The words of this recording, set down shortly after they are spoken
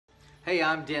Hey,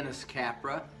 I'm Dennis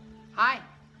Capra. Hi,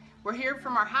 we're here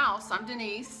from our house. I'm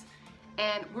Denise,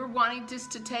 and we're wanting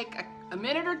just to take a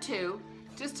minute or two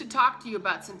just to talk to you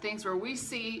about some things where we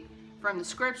see from the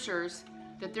scriptures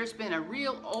that there's been a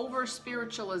real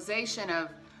over-spiritualization of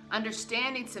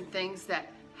understanding some things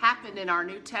that happened in our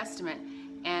New Testament,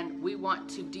 and we want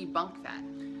to debunk that.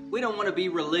 We don't want to be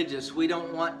religious. We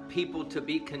don't want people to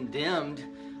be condemned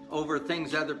over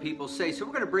things other people say. So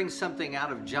we're going to bring something out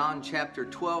of John chapter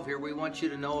 12 here we want you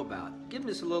to know about. Give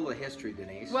us a little history,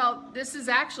 Denise. Well, this is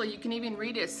actually, you can even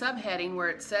read a subheading where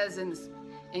it says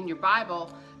in your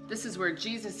Bible, this is where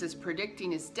Jesus is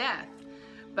predicting his death.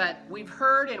 But we've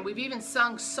heard and we've even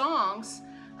sung songs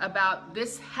about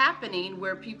this happening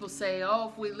where people say,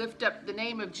 oh, if we lift up the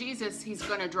name of Jesus, he's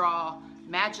going to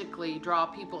magically draw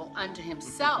people unto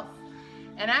himself.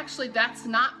 And actually, that's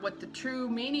not what the true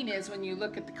meaning is when you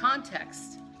look at the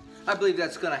context. I believe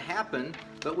that's going to happen,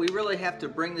 but we really have to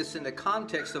bring this into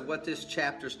context of what this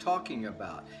chapter is talking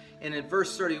about. And in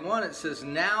verse 31, it says,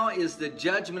 now is the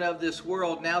judgment of this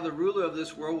world. Now the ruler of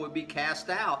this world will be cast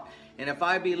out. And if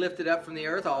I be lifted up from the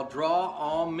earth, I'll draw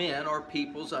all men or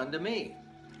peoples unto me.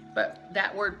 But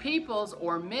that word peoples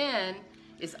or men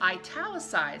is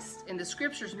italicized in the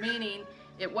scriptures, meaning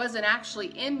it wasn't actually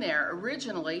in there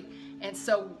originally. And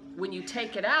so when you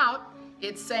take it out,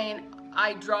 it's saying,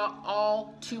 I draw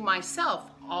all to myself.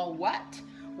 All what?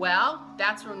 Well,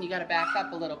 that's when you got to back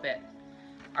up a little bit.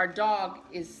 Our dog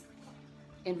is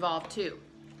involved too.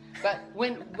 But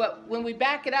when we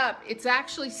back it up, it's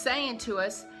actually saying to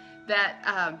us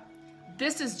that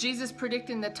this is Jesus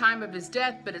predicting the time of his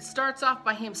death, but it starts off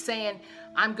by him saying,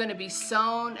 I'm going to be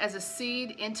sown as a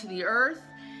seed into the earth.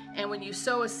 And when you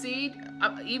sow a seed,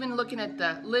 even looking at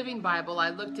the Living Bible, I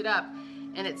looked it up,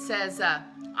 and it says,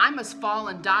 I must fall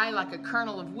and die like a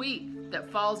kernel of wheat that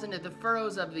falls into the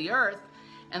furrows of the earth.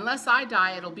 Unless I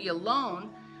die, it'll be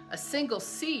alone, a single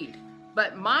seed.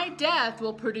 But my death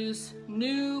will produce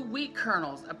new wheat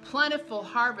kernels, a plentiful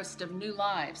harvest of new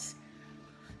lives.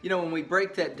 You know, when we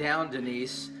break that down,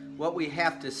 Denise, what we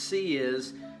have to see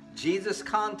is Jesus'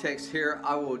 context here.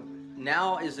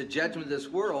 Now is the judgment of this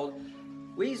world.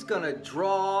 He's going to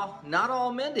draw not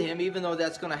all men to him, even though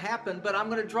that's going to happen, but I'm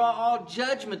going to draw all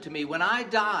judgment to me. When I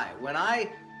die, when I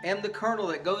am the kernel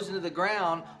that goes into the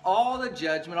ground, all the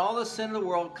judgment, all the sin of the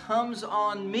world comes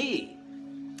on me.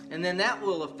 And then that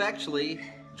will effectually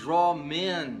draw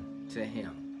men to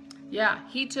him. Yeah,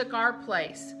 he took our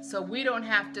place, so we don't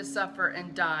have to suffer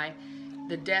and die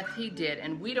the death he did,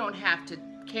 and we don't have to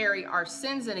carry our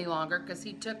sins any longer because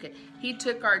he took it. He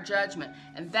took our judgment,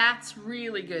 and that's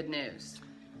really good news.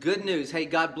 Good news. Hey,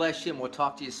 God bless you, and we'll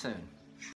talk to you soon.